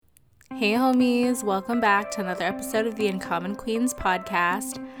Hey homies, welcome back to another episode of the Uncommon Queens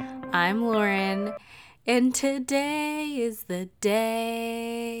podcast. I'm Lauren, and today is the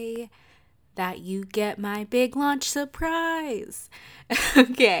day that you get my big launch surprise.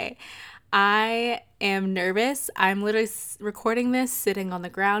 Okay, I am nervous. I'm literally recording this sitting on the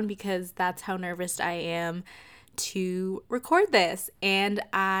ground because that's how nervous I am to record this. And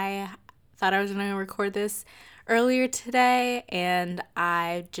I thought I was going to record this earlier today, and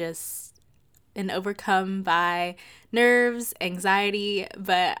I just am overcome by nerves, anxiety,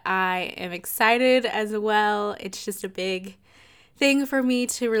 but I am excited as well. It's just a big thing for me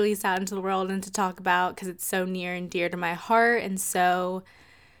to release out into the world and to talk about because it's so near and dear to my heart and so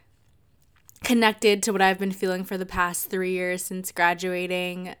connected to what I've been feeling for the past 3 years since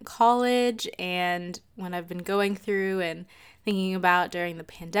graduating college and when I've been going through and thinking about during the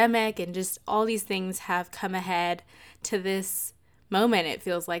pandemic, and just all these things have come ahead to this moment, it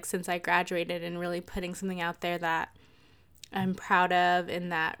feels like, since I graduated, and really putting something out there that I'm proud of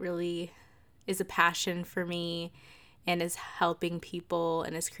and that really is a passion for me and is helping people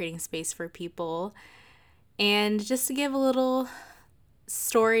and is creating space for people. And just to give a little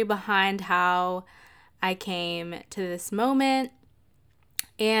story behind how I came to this moment,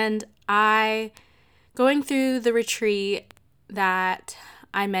 and going through the retreat that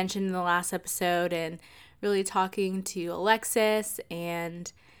I mentioned in the last episode and really talking to Alexis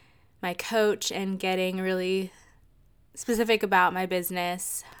and my coach and getting really specific about my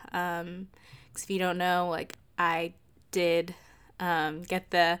business. Because if you don't know, I did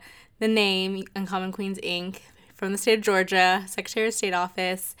get the name Uncommon Queens Inc. from the state of Georgia, Secretary of State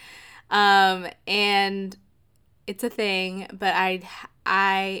office. And it's a thing, but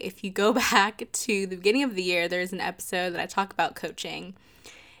if you go back to the beginning of the year, there's an episode that I talk about coaching.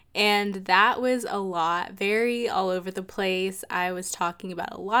 And that was a lot, very all over the place. I was talking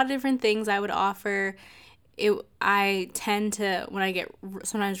about a lot of different things I would offer. I tend to, when I get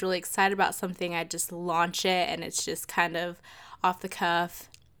sometimes really excited about something, I just launch it and it's just kind of off the cuff.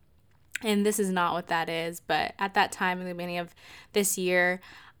 And this is not what that is. But at that time, in the beginning of this year,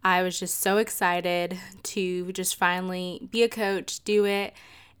 I was just so excited to just finally be a coach, do it.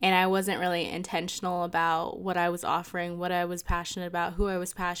 And I wasn't really intentional about what I was offering, what I was passionate about, who I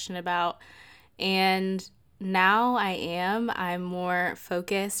was passionate about. And now I am. I'm more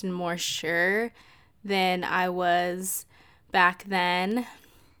focused and more sure than I was back then.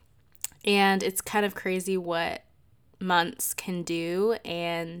 And it's kind of crazy what months can do.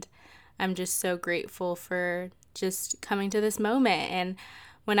 And I'm just so grateful for just coming to this moment. And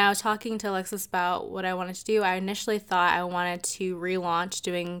when I was talking to Alexis about what I wanted to do, I initially thought I wanted to relaunch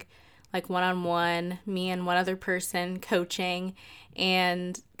doing one-on-one, me and one other person coaching.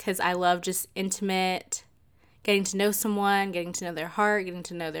 And because I love just intimate, getting to know someone, getting to know their heart, getting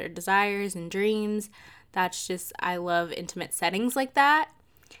to know their desires and dreams. I love intimate settings like that.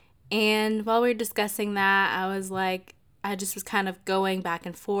 And while we were discussing that, I just was kind of going back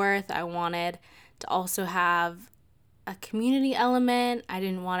and forth. I wanted to also have a community element. I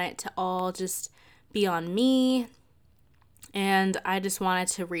didn't want it to all just be on me. And I just wanted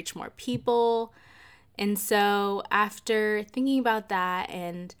to reach more people. And so after thinking about that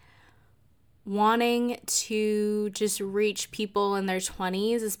and wanting to just reach people in their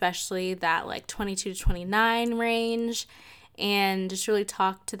 20s, especially that 22 to 29 range, and just really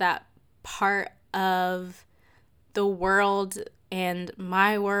talk to that part of the world and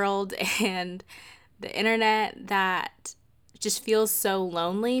my world and the internet that just feels so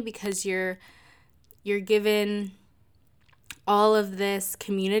lonely because you're given all of this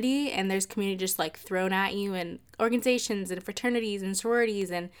community, and there's community just thrown at you, and organizations and fraternities and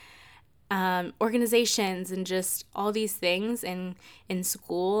sororities and organizations and just all these things in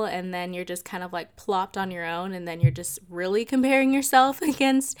school, and then you're just kind of plopped on your own, and then you're just really comparing yourself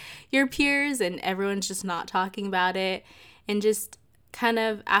against your peers, and everyone's just not talking about it. And just kind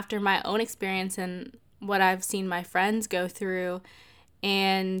of after my own experience and what I've seen my friends go through,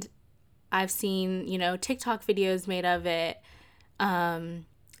 and I've seen, TikTok videos made of it,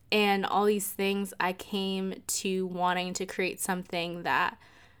 and all these things, I came to wanting to create something that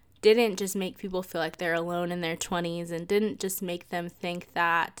didn't just make people feel like they're alone in their 20s and didn't just make them think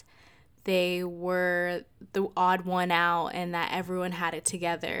that they were the odd one out and that everyone had it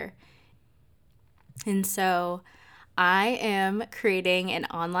together. And so I am creating an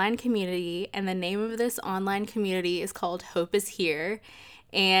online community, and the name of this online community is called Hope is Here.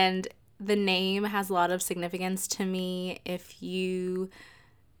 And the name has a lot of significance to me. If you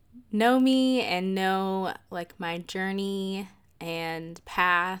know me and know my journey and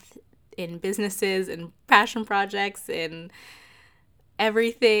path in businesses and passion projects and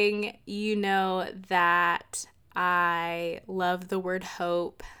everything, you know that I love the word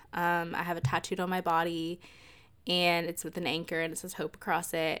hope. I have it tattooed on my body, and it's with an anchor, and it says hope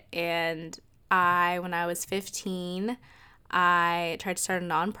across it. And when I was 15, I tried to start a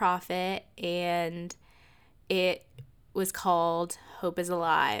nonprofit, and it was called Hope is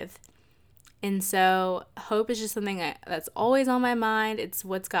Alive. And so hope is just something that's always on my mind. It's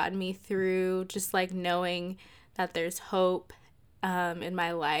what's gotten me through, just like knowing that there's hope in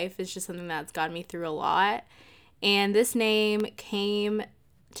my life is just something that's gotten me through a lot. And this name came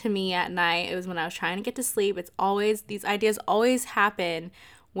to me at night. It was when I was trying to get to sleep. These ideas always happen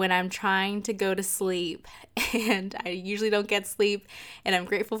when I'm trying to go to sleep, and I usually don't get sleep, and I'm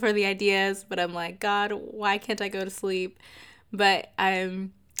grateful for the ideas, but I'm like, God, why can't I go to sleep? But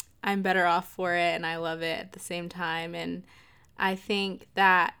I'm better off for it, and I love it at the same time. And I think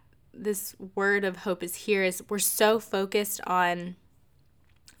that this word of hope is here is we're so focused on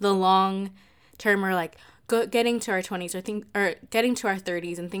the long term, or like getting to our 20s or getting to our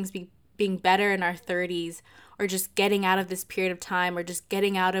 30s and things being better in our 30s, or just getting out of this period of time, or just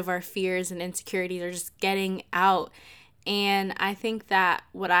getting out of our fears and insecurities, or just getting out. And I think that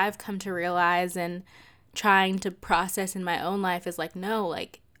what I've come to realize and trying to process in my own life is like, no,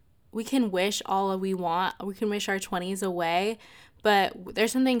 like we can wish all we want. We can wish our 20s away, but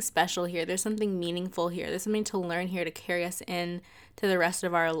there's something special here. There's something meaningful here. There's something to learn here to carry us in to the rest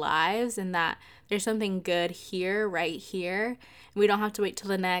of our lives, and that there's something good here, right here. We don't have to wait till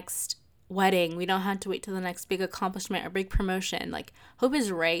the next wedding. We don't have to wait till the next big accomplishment or big promotion. Like hope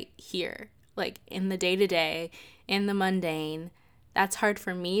is right here, like in the day-to-day, in the mundane. That's hard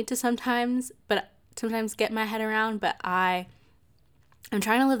for me to sometimes get my head around, but I'm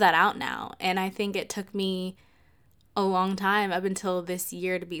trying to live that out now. And I think it took me a long time up until this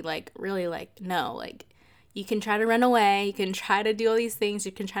year to be like, really like, no, like you can try to run away, you can try to do all these things,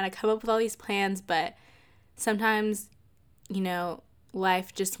 you can try to come up with all these plans, but sometimes,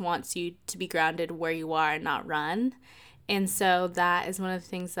 life just wants you to be grounded where you are and not run. And so that is one of the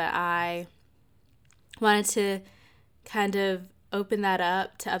things that I wanted to kind of open that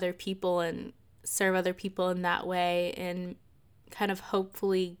up to other people and serve other people in that way, and kind of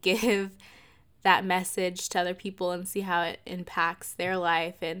hopefully give that message to other people and see how it impacts their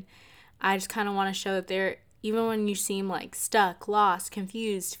life. And I just kind of want to show that even when you seem like stuck, lost,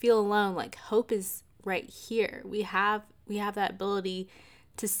 confused, feel alone, like hope is right here. We have that ability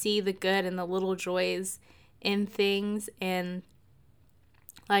to see the good and the little joys in things. And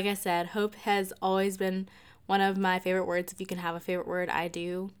like I said, hope has always been one of my favorite words. If you can have a favorite word, I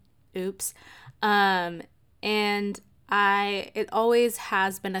do. Oops. And it always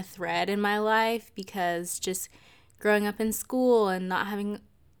has been a thread in my life, because just growing up in school and not having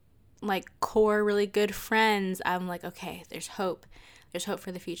like core really good friends, I'm like, okay, there's hope. There's hope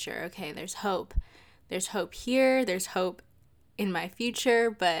for the future. Okay, there's hope. There's hope here. There's hope in my future.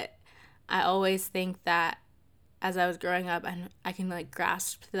 But I always think that as I was growing up, and I can like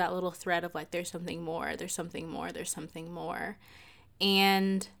grasp that little thread of like, there's something more. There's something more. There's something more.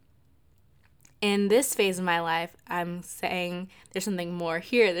 And in this phase of my life, I'm saying there's something more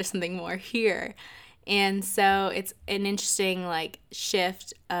here. There's something more here. And so it's an interesting like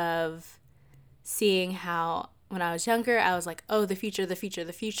shift of seeing how when I was younger, I was like, oh, the future, the future,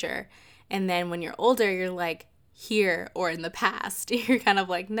 the future. And then when you're older, you're like here or in the past. You're kind of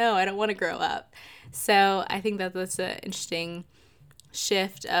like, no, I don't want to grow up. So I think that that's an interesting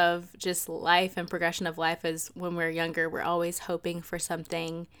shift of just life and progression of life. Is when we're younger, we're always hoping for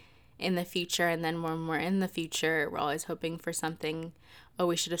something in the future, and then when we're in the future, we're always hoping for something, oh,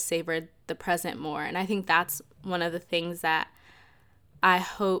 we should have savored the present more. And I think that's one of the things that I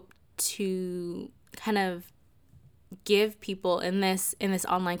hope to kind of give people in this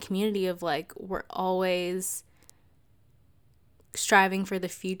online community of like, we're always striving for the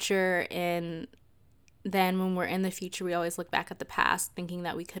future, and then when we're in the future, we always look back at the past thinking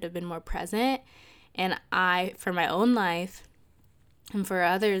that we could have been more present. And for my own life, and for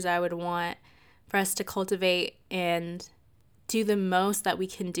others, I would want for us to cultivate and do the most that we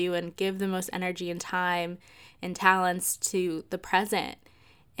can do, and give the most energy and time and talents to the present.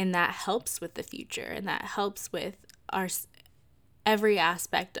 And that helps with the future, and that helps with every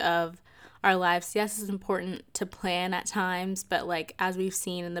aspect of our lives. Yes, it's important to plan at times, but like as we've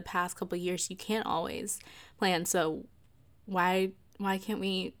seen in the past couple of years, you can't always plan. So why can't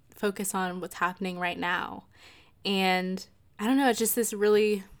we focus on what's happening right now? And I don't know, it's just this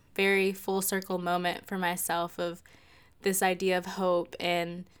really very full circle moment for myself of this idea of hope,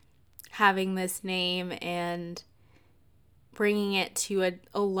 and having this name and bringing it to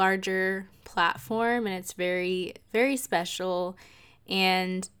a larger platform. And it's very, very special.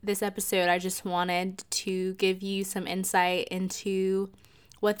 And this episode, I just wanted to give you some insight into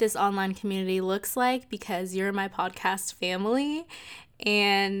what this online community looks like, because you're my podcast family.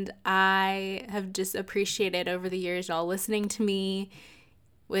 And I have just appreciated over the years y'all listening to me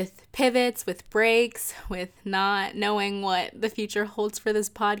with pivots, with breaks, with not knowing what the future holds for this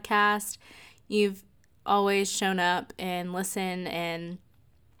podcast. You've always shown up and listened and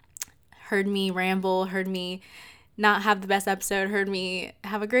heard me ramble, heard me not have the best episode, heard me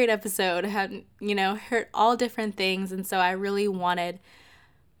have a great episode, heard all different things. And so I really wanted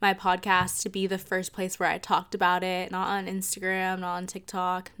my podcast to be the first place where I talked about it, not on Instagram, not on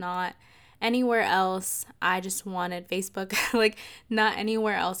TikTok, not anywhere else. I just wanted Facebook, not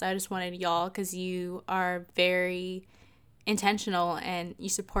anywhere else. I just wanted y'all, because you are very intentional and you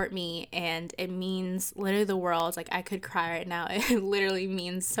support me, and it means literally the world. I could cry right now. It literally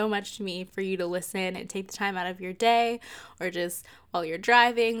means so much to me for you to listen and take the time out of your day, or just while you're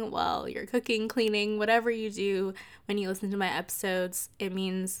driving, while you're cooking, cleaning, whatever you do. When you listen to my episodes, it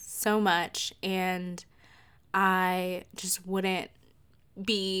means so much, and I just wouldn't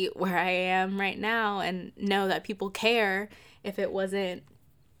be where I am right now and know that people care if it wasn't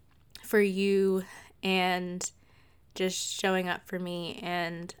for you and just showing up for me.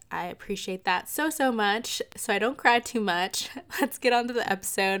 And I appreciate that so much. So I don't cry too much. Let's get on to the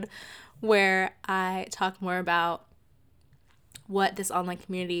episode where I talk more about what this online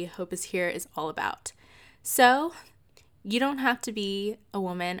community, Hope is Here, is all about. So you don't have to be a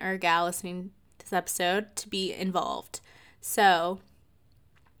woman or a gal listening to this episode to be involved. So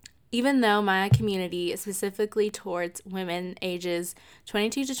even though my community is specifically towards women ages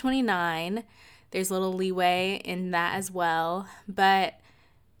 22 to 29, there's a little leeway in that as well. But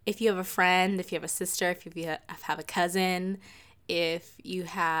if you have a friend, if you have a sister, if you have a cousin, if you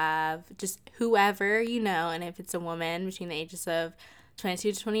have just whoever, and if it's a woman between the ages of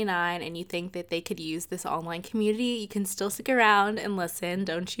 22 to 29 and you think that they could use this online community, you can still stick around and listen.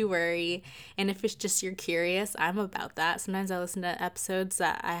 Don't you worry. And if it's just you're curious, I'm about that. Sometimes I listen to episodes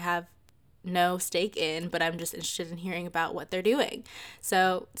that I have no stake in, but I'm just interested in hearing about what they're doing.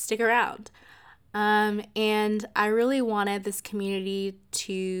 So stick around. And I really wanted this community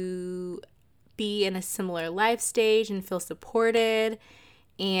to be in a similar life stage and feel supported.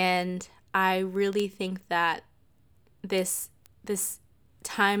 And I really think that this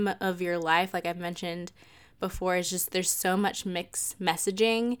time of your life, like I've mentioned before, is just there's so much mixed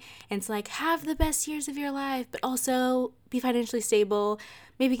messaging. And it's have the best years of your life, but also be financially stable,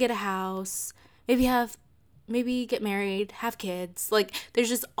 maybe get a house, maybe get married, have kids. There's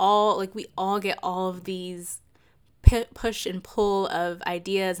just we all get all of these push and pull of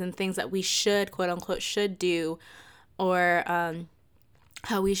ideas and things that we should, quote unquote, should do, or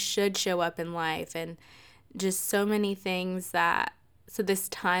how we should show up in life, and just so many things so this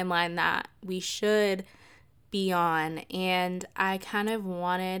timeline that we should be on. And I kind of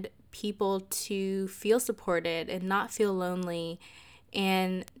wanted people to feel supported and not feel lonely,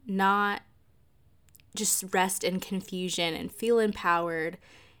 and not just rest in confusion, and feel empowered.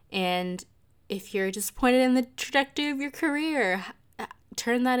 And if you're disappointed in the trajectory of your career,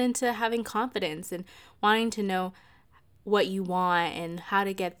 turn that into having confidence and wanting to know what you want and how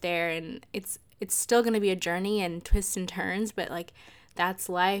to get there. And it's still going to be a journey and twists and turns, but that's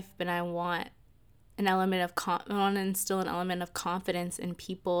life. But I want I want to instill an element of confidence in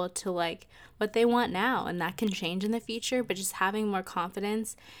people to what they want now, and that can change in the future. But just having more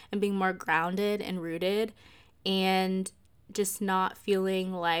confidence and being more grounded and rooted, and just not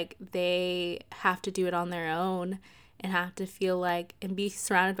feeling like they have to do it on their own, and have to feel and be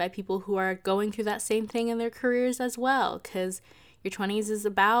surrounded by people who are going through that same thing in their careers as well. Because your 20s is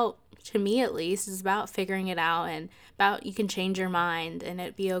about, to me at least, is about figuring it out, and about you can change your mind and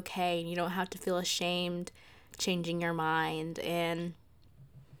it be okay, and you don't have to feel ashamed changing your mind. And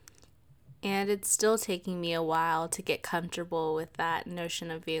it's still taking me a while to get comfortable with that notion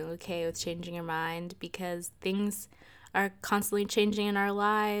of being okay with changing your mind, because things are constantly changing in our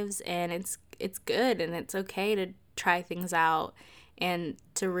lives, and it's good, and it's okay to try things out, and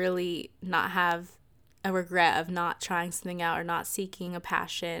to really not have a regret of not trying something out or not seeking a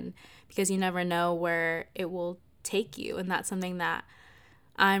passion, because you never know where it will take you. And that's something that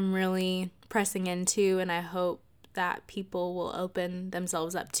I'm really pressing into, and I hope that people will open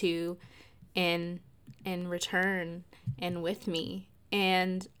themselves up to in return and with me.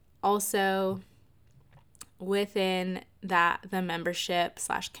 And also within that, the membership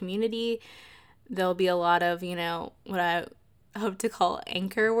 / community, there'll be a lot of, what I hope to call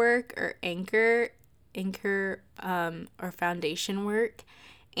anchor work, or anchor or foundation work,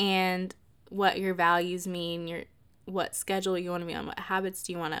 and what your values mean, what schedule you want to be on, what habits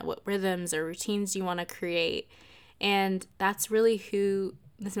do you want to, what rhythms or routines do you want to create. And that's really who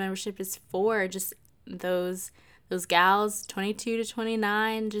this membership is for, just those gals 22 to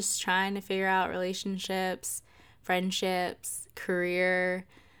 29, just trying to figure out relationships, friendships, career,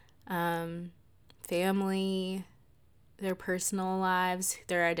 family, their personal lives,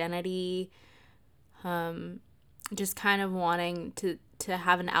 their identity, just kind of wanting to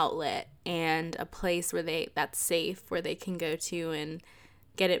have an outlet and a place where that's safe, where they can go to and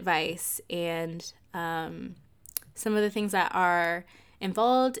get advice. And some of the things that are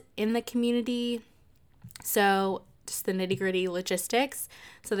involved in the community. So just the nitty-gritty logistics.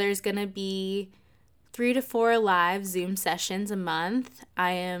 So there's going to be 3 to 4 live Zoom sessions a month.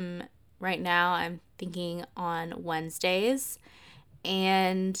 I'm thinking on Wednesdays.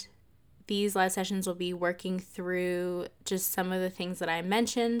 And these live sessions will be working through just some of the things that I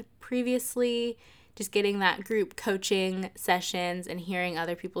mentioned previously, just getting that group coaching sessions and hearing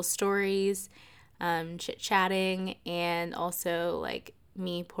other people's stories, chit-chatting, and also like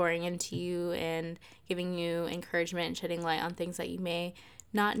me pouring into you and giving you encouragement and shedding light on things that you may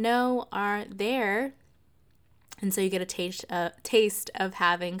not know are there. And so you get a taste of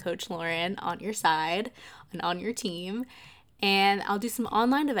having Coach Lauren on your side and on your team. And I'll do some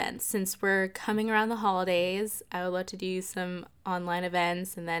online events since we're coming around the holidays. I would love to do some online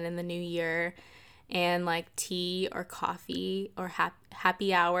events, and then in the new year, and like tea or coffee or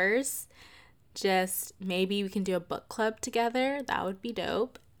happy hours. Just maybe we can do a book club together. That would be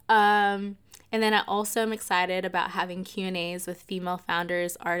dope. And then I also am excited about having Q&As with female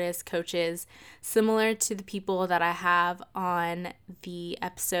founders, artists, coaches, similar to the people that I have on the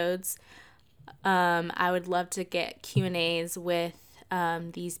episodes. I would love to get Q&As with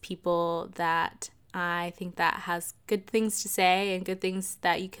these people that I think that has good things to say and good things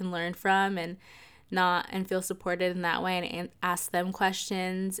that you can learn from and feel supported in that way, and ask them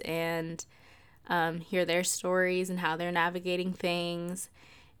questions and hear their stories and how they're navigating things.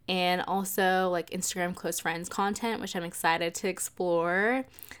 And also like Instagram close friends content, which I'm excited to explore.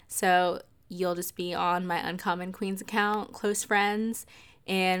 So you'll just be on my Uncommon Queens account, close friends,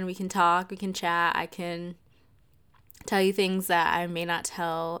 and we can talk, we can chat. I can tell you things that I may not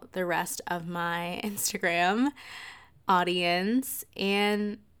tell the rest of my Instagram audience.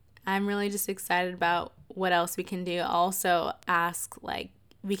 And I'm really just excited about what else we can do. I'll also ask, like,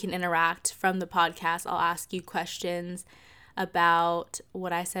 we can interact from the podcast. I'll ask you questions about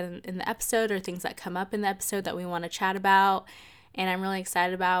what I said in the episode or things that come up in the episode that we want to chat about. And I'm really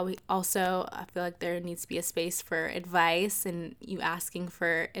excited about. I feel like there needs to be a space for advice and you asking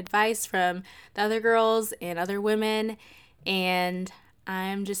for advice from the other girls and other women. And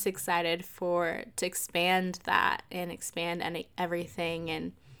I'm just excited to expand that and expand everything,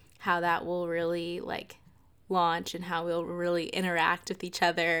 and how that will really like launch and how we'll really interact with each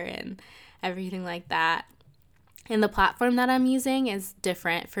other and everything like that. And the platform that I'm using is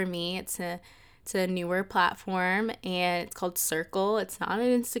different for me. It's a newer platform, and it's called Circle. It's not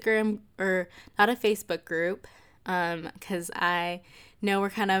an Instagram or not a Facebook group, because I know we're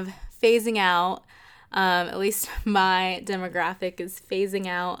kind of phasing out. At least my demographic is phasing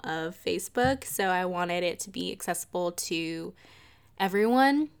out of Facebook, so I wanted it to be accessible to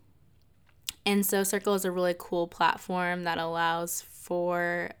everyone. And so Circle is a really cool platform that allows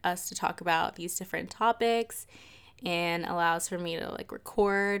for us to talk about these different topics, and allows for me to like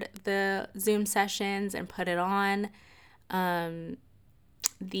record the Zoom sessions and put it on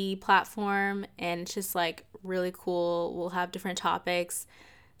the platform. And it's just like really cool. We'll have different topics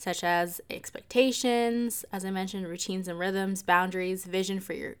such as expectations, as I mentioned, routines and rhythms, boundaries, vision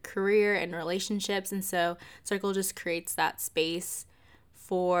for your career and relationships. And so Circle just creates that space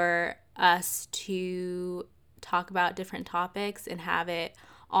for us to talk about different topics and have it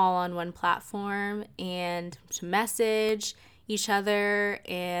all on one platform, and to message each other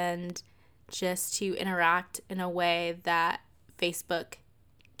and just to interact in a way that Facebook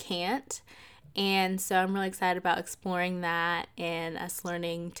can't. And so I'm really excited about exploring that and us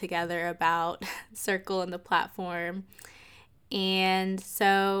learning together about Circle and the platform. And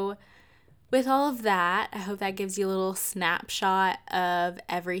so with all of that, I hope that gives you a little snapshot of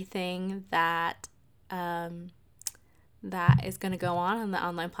everything that is going to go on the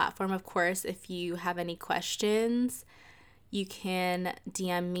online platform. Of course, if you have any questions, you can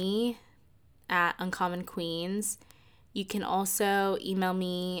DM me at Uncommon Queens. You can also email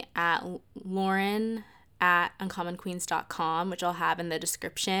me at lauren@uncommonqueens.com, which I'll have in the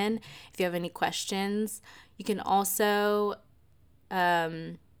description if you have any questions. You can also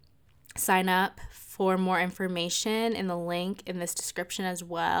sign up for more information in the link in this description as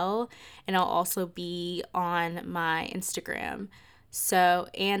well. And I'll also be on my Instagram. So,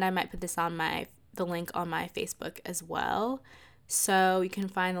 and I might put this on the link on my Facebook as well. So you can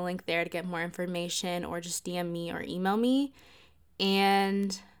find the link there to get more information, or just DM me or email me.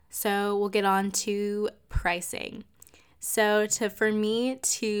 And so we'll get on to pricing. So for me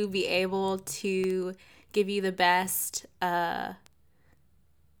to be able to give you the best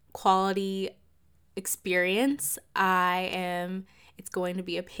quality experience, it's going to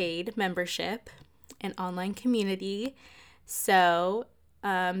be a paid membership, an online community. So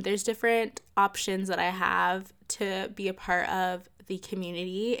there's different options that I have to be a part of the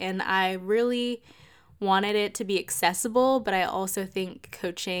community, and I really wanted it to be accessible, but I also think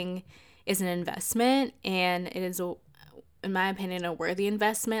coaching is an investment, and it is, in my opinion, a worthy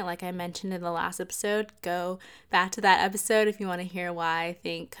investment. Like I mentioned in the last episode, go back to that episode if you want to hear why I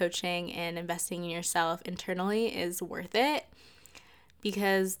think coaching and investing in yourself internally is worth it,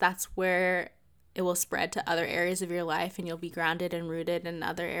 because that's where it will spread to other areas of your life, and you'll be grounded and rooted in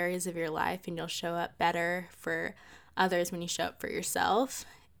other areas of your life, and you'll show up better for others when you show up for yourself.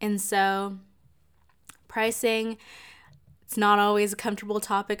 And so pricing, it's not always a comfortable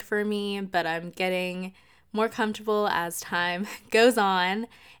topic for me, but I'm getting more comfortable as time goes on,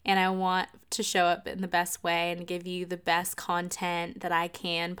 and I want to show up in the best way and give you the best content that I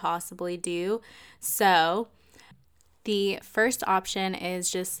can possibly do. So the first option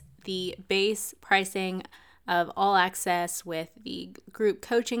is just the base pricing of all access with the group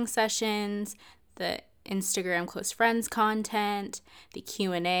coaching sessions, the Instagram close friends content, the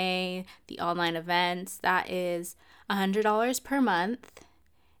Q&A, the online events. That is $100 per month.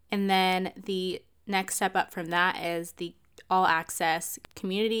 And then the next step up from that is the all access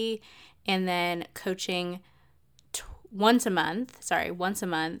community, and then coaching once a month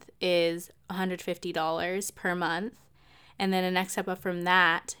is $150 per month. And then the next step up from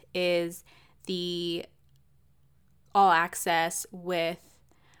that is the all access with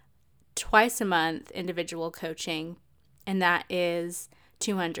twice a month individual coaching, and that is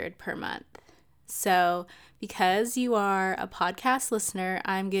 $200 per month. So because you are a podcast listener,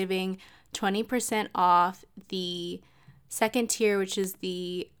 I'm giving 20% off the second tier, which is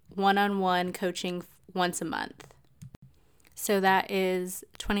the one-on-one coaching once a month. So that is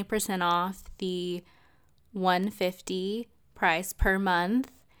 20% off the $150 price per month,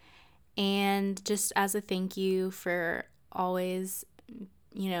 and just as a thank you for always,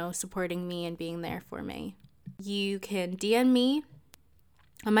 supporting me and being there for me. You can DM me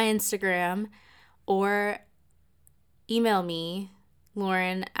on my Instagram or email me,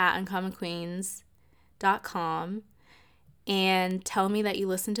 Lauren@uncommonqueens.com, and tell me that you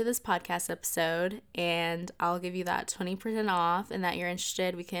listened to this podcast episode, and I'll give you that 20% off, and that you're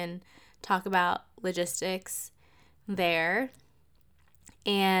interested. We can talk about logistics there.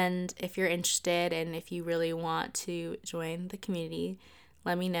 And if you're interested and if you really want to join the community,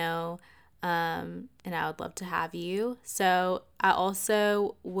 let me know, and I would love to have you. So I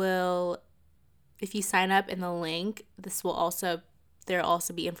also will, if you sign up in the link, there'll also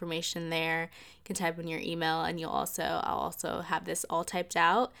be information there. You can type in your email, and I'll also have this all typed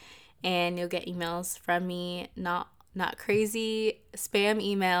out, and you'll get emails from me, not crazy spam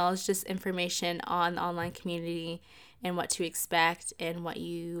emails, just information on the online community and what to expect and what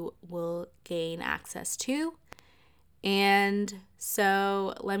you will gain access to. And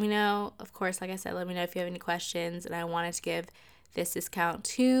so let me know, of course, like I said, let me know if you have any questions. And I wanted to give this discount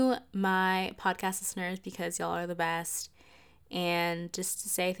to my podcast listeners because y'all are the best. And just to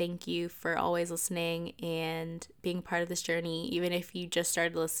say thank you for always listening and being part of this journey. Even if you just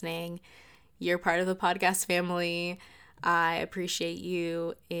started listening, you're part of the podcast family. I appreciate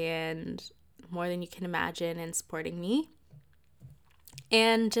you and more than you can imagine in supporting me.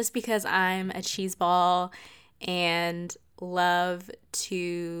 And just because I'm a cheeseball and love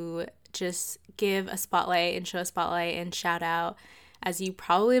to just give a spotlight and show a spotlight and shout out, as you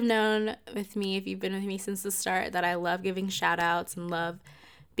probably have known with me if you've been with me since the start, that I love giving shout outs and love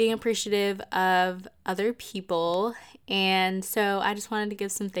being appreciative of other people. And so I just wanted to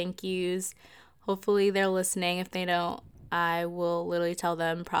give some thank yous. Hopefully they're listening. If they don't, I will literally tell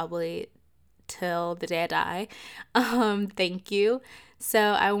them probably till the day I die. Thank you. So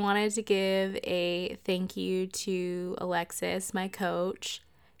I wanted to give a thank you to Alexis, my coach.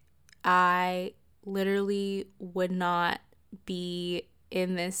 I literally would not be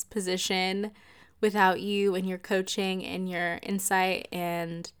in this position without you and your coaching and your insight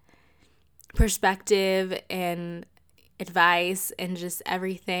and perspective and advice and just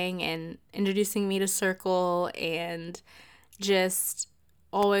everything, and introducing me to Circle and just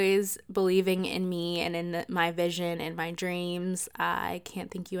always believing in me and in my vision and my dreams. I can't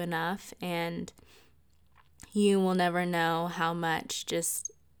thank you enough, and you will never know how much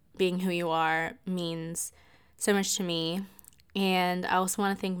just being who you are means so much to me. And I also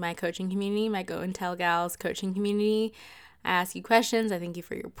want to thank my coaching community, my Go and Tell Gals coaching community. I ask you questions. I thank you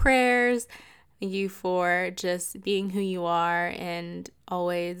for your prayers. Thank you for just being who you are and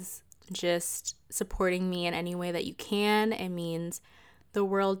always just supporting me in any way that you can. It means the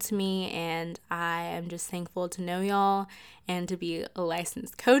world to me, and I am just thankful to know y'all and to be a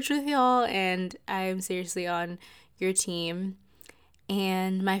licensed coach with y'all, and I am seriously on your team.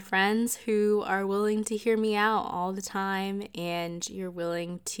 And my friends who are willing to hear me out all the time, and you're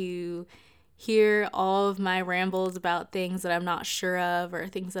willing to hear all of my rambles about things that I'm not sure of or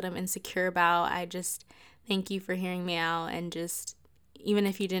things that I'm insecure about. I just thank you for hearing me out, and just even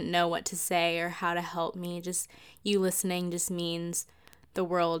if you didn't know what to say or how to help me, just you listening just means the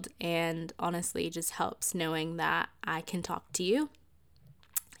world, and honestly just helps knowing that I can talk to you.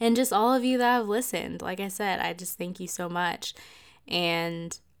 And just all of you that have listened, like I said, I just thank you so much.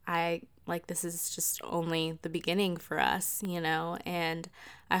 And this is just only the beginning for us, and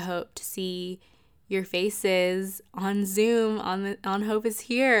I hope to see your faces on Zoom on Hope is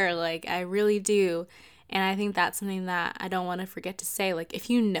Here. Like, I really do. And I think that's something that I don't want to forget to say. Like, if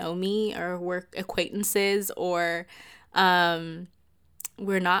you know me or we're acquaintances, or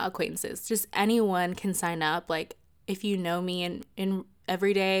we're not acquaintances, just anyone can sign up. Like, if you know me in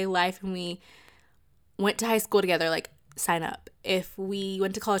everyday life and we went to high school together, like, sign up. If we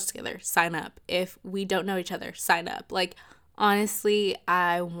went to college together, sign up. If we don't know each other, sign up. Like, honestly,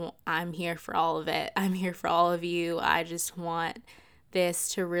 I'm here for all of it. I'm here for all of you. I just want this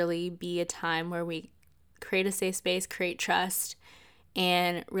to really be a time where we create a safe space, create trust,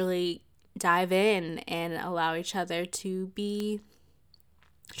 and really dive in and allow each other to be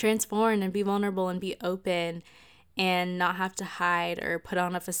transformed and be vulnerable and be open and not have to hide or put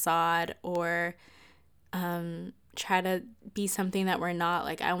on a facade or try to be something that we're not.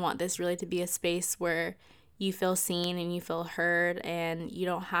 Like, I want this really to be a space where you feel seen and you feel heard, and you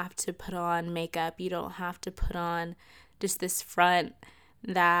don't have to put on makeup. You don't have to put on just this front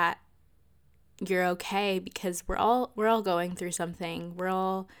that you're okay, because we're all going through something.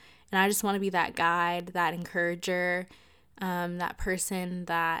 And I just want to be that guide, that encourager, that person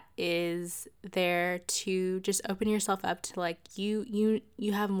that is there to just open yourself up to, like, you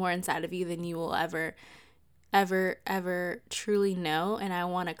have more inside of you than you will ever truly know. And I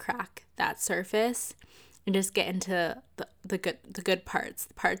want to crack that surface and just get into the good parts,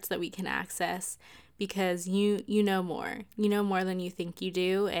 the parts that we can access, because you know more than you think you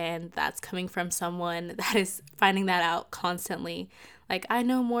do, and that's coming from someone that is finding that out constantly. Like, I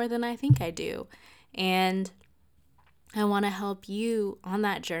know more than I think I do, and I want to help you on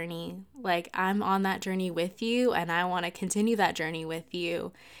that journey. Like, I'm on that journey with you, and I want to continue that journey with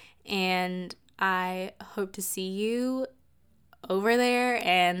you, and I hope to see you over there.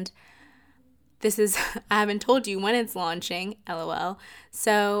 And I haven't told you when it's launching, LOL.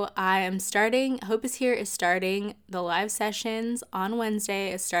 So Hope is Here is starting, the live sessions on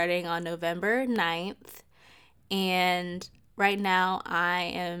Wednesday is starting on November 9th. And right now I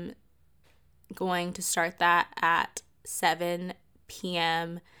am going to start that at 7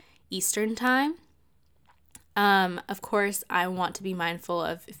 p.m. Eastern time. Of course, I want to be mindful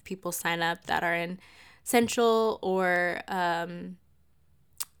of if people sign up that are in Central or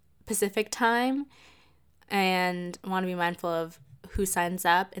Pacific time, and want to be mindful of who signs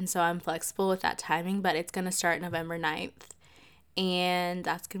up, and so I'm flexible with that timing, but it's going to start November 9th, and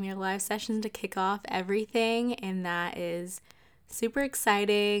that's going to be a live session to kick off everything, and that is super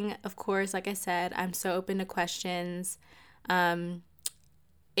exciting. Of course, like I said, I'm so open to questions.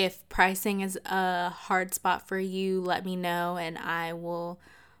 If pricing is a hard spot for you, let me know, and I will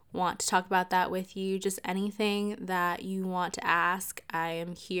want to talk about that with you. Just anything that you want to ask, I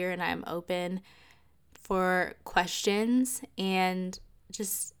am here and I'm open for questions. And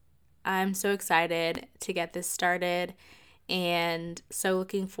just, I'm so excited to get this started, and so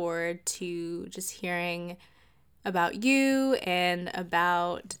looking forward to just hearing about you and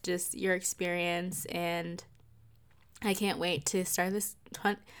about just your experience. And I can't wait to start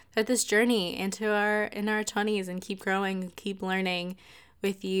this journey in our 20s and keep growing, keep learning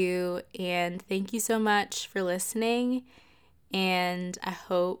with you. And thank you so much for listening. And I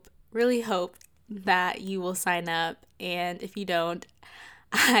really hope that you will sign up. And if you don't,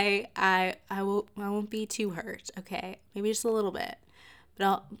 I won't be too hurt. Okay, maybe just a little bit,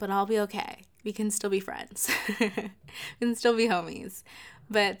 but I'll be okay. we can still be friends. We can still be homies.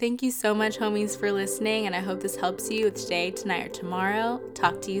 But thank you so much, homies, for listening, and I hope this helps you with today, tonight, or tomorrow.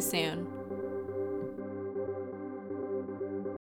 Talk to you soon.